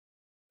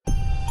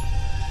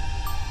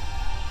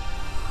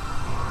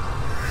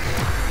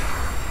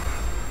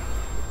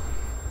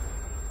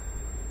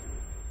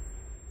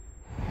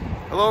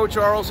Hello,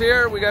 Charles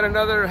here. We got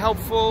another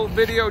helpful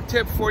video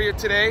tip for you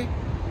today.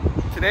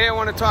 Today I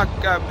want to talk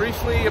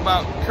briefly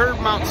about curb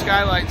mount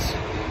skylights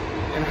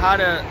and how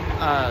to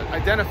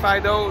identify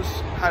those,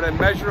 how to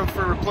measure them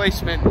for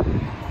replacement,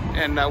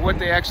 and what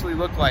they actually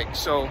look like.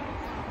 So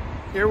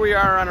here we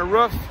are on a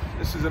roof.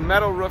 This is a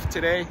metal roof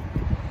today.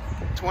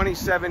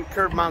 27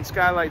 curb mount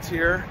skylights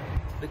here.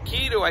 The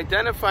key to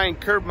identifying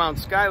curb mount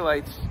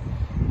skylights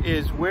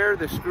is where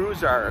the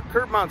screws are. A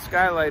curb mount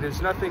skylight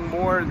is nothing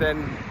more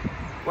than,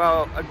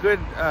 well, a good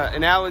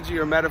analogy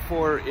or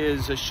metaphor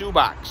is a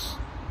shoebox.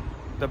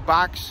 The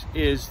box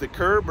is the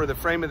curb or the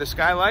frame of the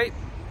skylight,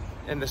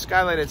 and the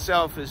skylight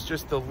itself is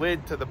just the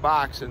lid to the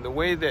box. And the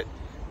way that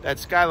that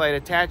skylight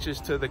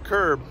attaches to the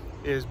curb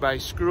is by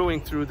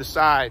screwing through the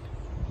side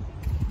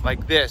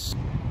like this.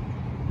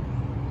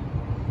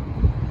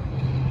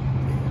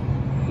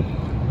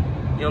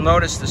 You'll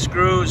notice the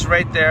screws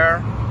right there,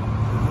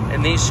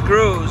 and these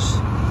screws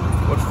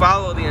would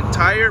follow the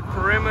entire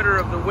perimeter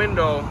of the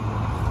window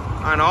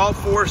on all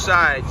four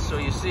sides. So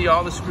you see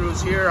all the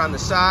screws here on the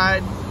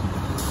side,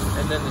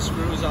 and then the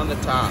screws on the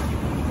top.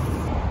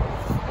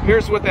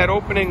 Here's what that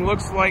opening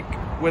looks like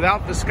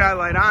without the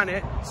skylight on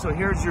it. So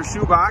here's your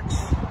shoebox.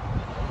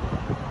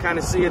 Kind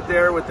of see it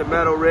there with the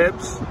metal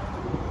ribs.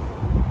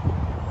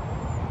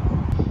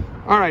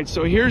 All right,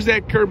 so here's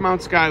that curb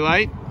mount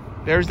skylight.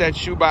 There's that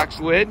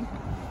shoebox lid.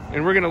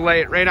 And we're gonna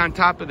lay it right on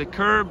top of the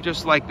curb,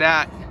 just like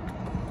that.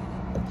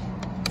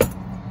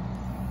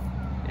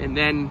 And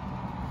then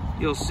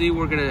you'll see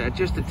we're gonna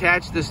just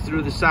attach this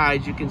through the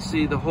sides. You can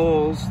see the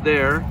holes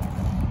there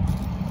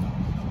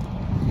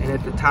and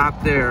at the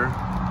top there.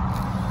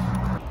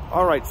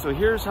 All right, so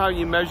here's how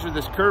you measure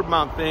this curb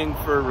mount thing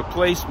for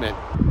replacement.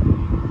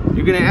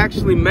 You're gonna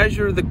actually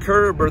measure the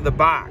curb or the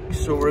box.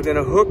 So we're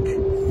gonna hook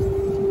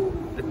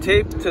the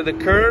tape to the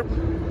curb,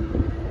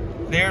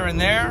 there and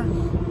there.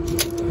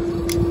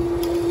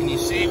 And you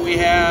see we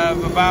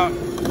have about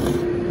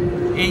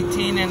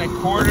 18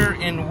 1/4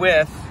 in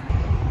width.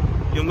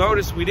 You'll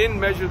notice we didn't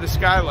measure the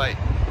skylight.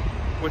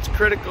 What's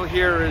critical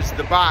here is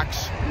the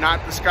box,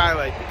 not the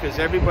skylight, because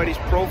everybody's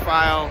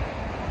profile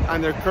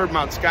on their curb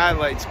mount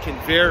skylights can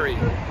vary.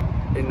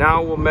 And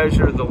now we'll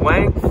measure the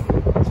length.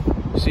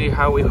 See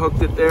how we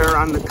hooked it there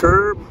on the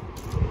curb?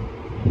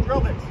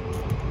 Drill bits.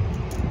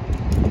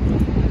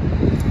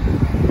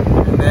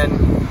 And then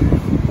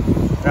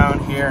down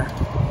here.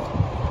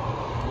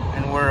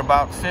 And we're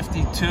about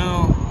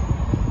 52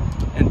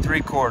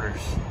 3/4.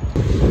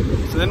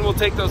 So then we'll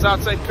take those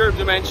outside curb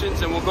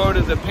dimensions and we'll go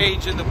to the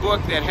page in the book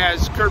that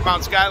has curb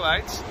mount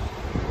skylights,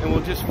 and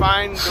we'll just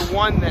find the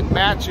one that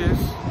matches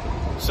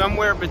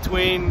somewhere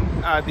between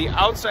the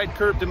outside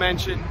curb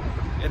dimension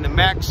and the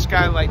max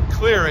skylight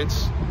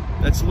clearance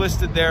that's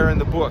listed there in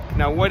the book.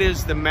 Now, what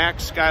is the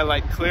max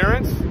skylight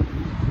clearance?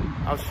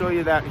 I'll show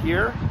you that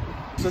here.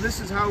 So this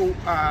is how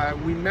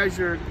we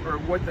measure, or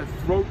what the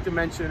throat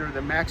dimension or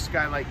the max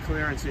skylight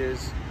clearance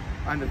is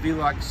on the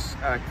Velux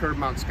curb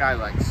mount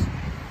skylights.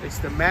 It's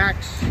the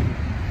max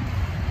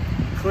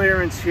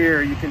clearance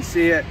here. You can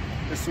see it.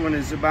 This one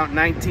is about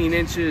 19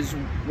 inches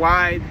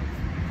wide.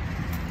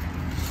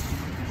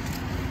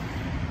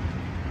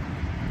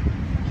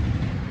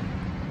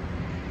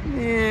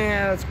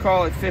 Yeah, let's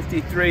call it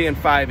 53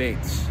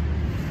 5/8.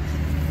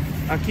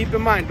 Now keep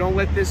in mind, don't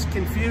let this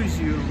confuse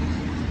you.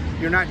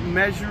 You're not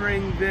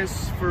measuring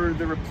this for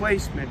the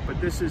replacement,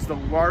 but this is the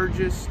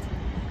largest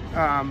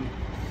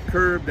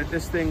curb that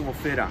this thing will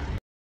fit on.